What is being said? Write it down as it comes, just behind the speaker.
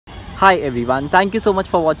Hi everyone, thank you so much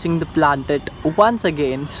for watching the plant it once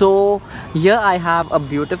again. So here I have a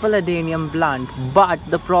beautiful adenium plant, but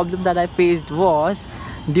the problem that I faced was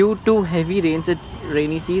due to heavy rains. It's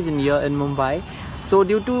rainy season here in Mumbai, so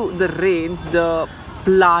due to the rains the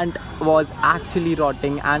plant was actually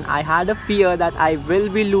rotting and I had a fear that I will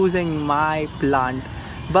be losing my plant,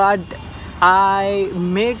 but I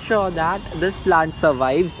made sure that this plant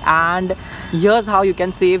survives. And here's how you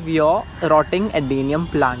can save your rotting adenium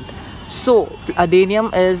plant. So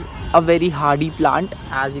adenium is a very hardy plant,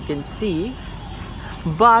 as you can see,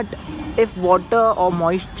 but if water or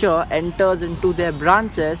moisture enters into their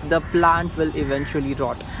branches, the plant will eventually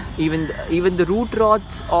rot. Even the root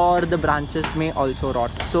rots, or the branches may also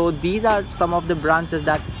rot. So these are some of the branches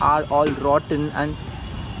that are all rotten, and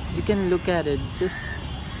you can look at it. Just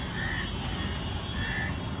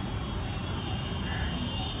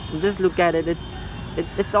look at it.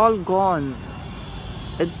 It's all gone.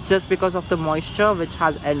 It's just because of the moisture which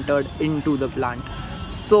has entered into the plant.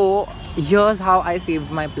 So here's how I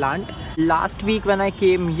saved my plant. Last week when I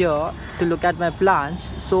came here to look at my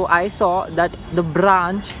plants, so I saw that the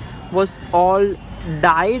branch was all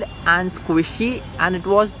died and squishy and it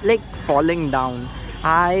was like falling down.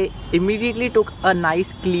 I immediately took a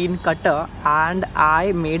nice clean cutter and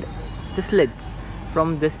I made the slits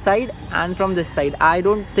from this side and from this side. I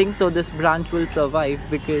don't think so this branch will survive,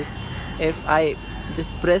 because if I just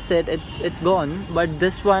press it, it's gone, but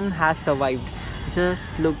this one has survived. Just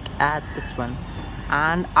look at this one.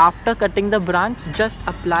 And after cutting the branch, just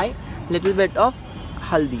apply little bit of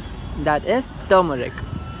haldi, that is turmeric.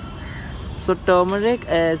 So turmeric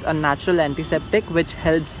is a natural antiseptic which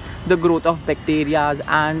helps the growth of bacteria,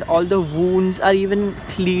 and all the wounds are even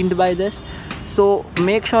cleaned by this. So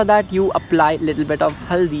make sure that you apply little bit of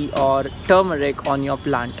haldi or turmeric on your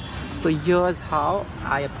plant. So here's how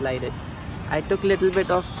I applied it. I took little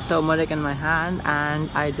bit of turmeric in my hand and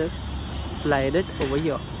I just applied it over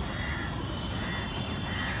here.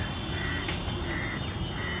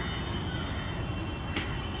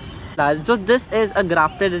 So this is a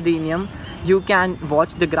grafted adenium. You can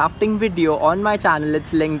watch the grafting video on my channel.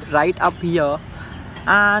 It's linked right up here,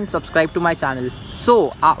 and subscribe to my channel. So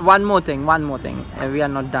one more thing, we are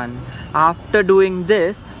not done. After doing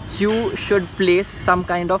this, you should place some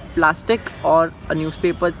kind of plastic or a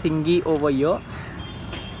newspaper thingy over here.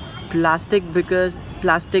 Plastic, because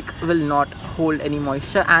plastic will not hold any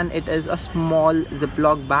moisture, and it is a small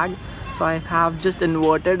Ziploc bag. So I have just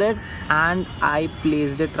inverted it and I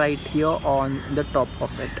placed it right here on the top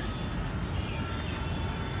of it.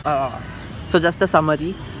 So just a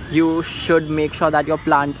summary, you should make sure that your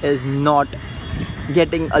plant is not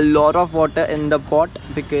getting a lot of water in the pot,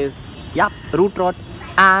 because yeah, root rot,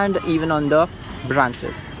 and even on the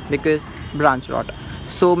branches, because branch rot.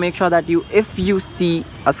 So make sure that if you see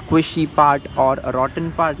a squishy part or a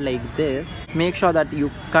rotten part like this, make sure that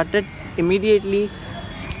you cut it immediately,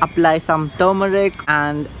 apply some turmeric,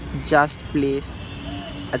 and just place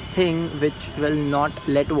a thing which will not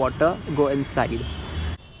let water go inside.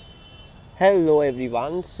 Hello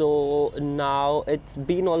everyone, so now it's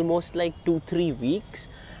been almost like 2-3 weeks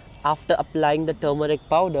after applying the turmeric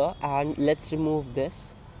powder, and let's remove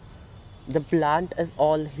this. The plant is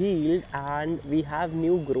all healed and we have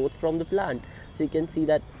new growth from the plant. So you can see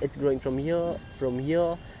that it's growing from here,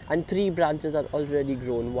 and 3 branches are already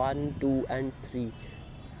grown, 1, 2 and 3,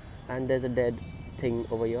 and there's a dead thing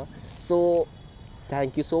over here. So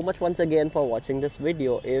thank you so much once again for watching this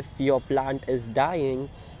video. If your plant is dying,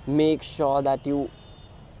 make sure that you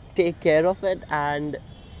take care of it, and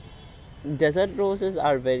desert roses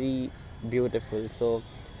are very beautiful, so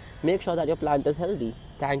make sure that your plant is healthy.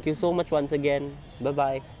 Thank you so much once again. Bye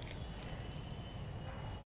bye.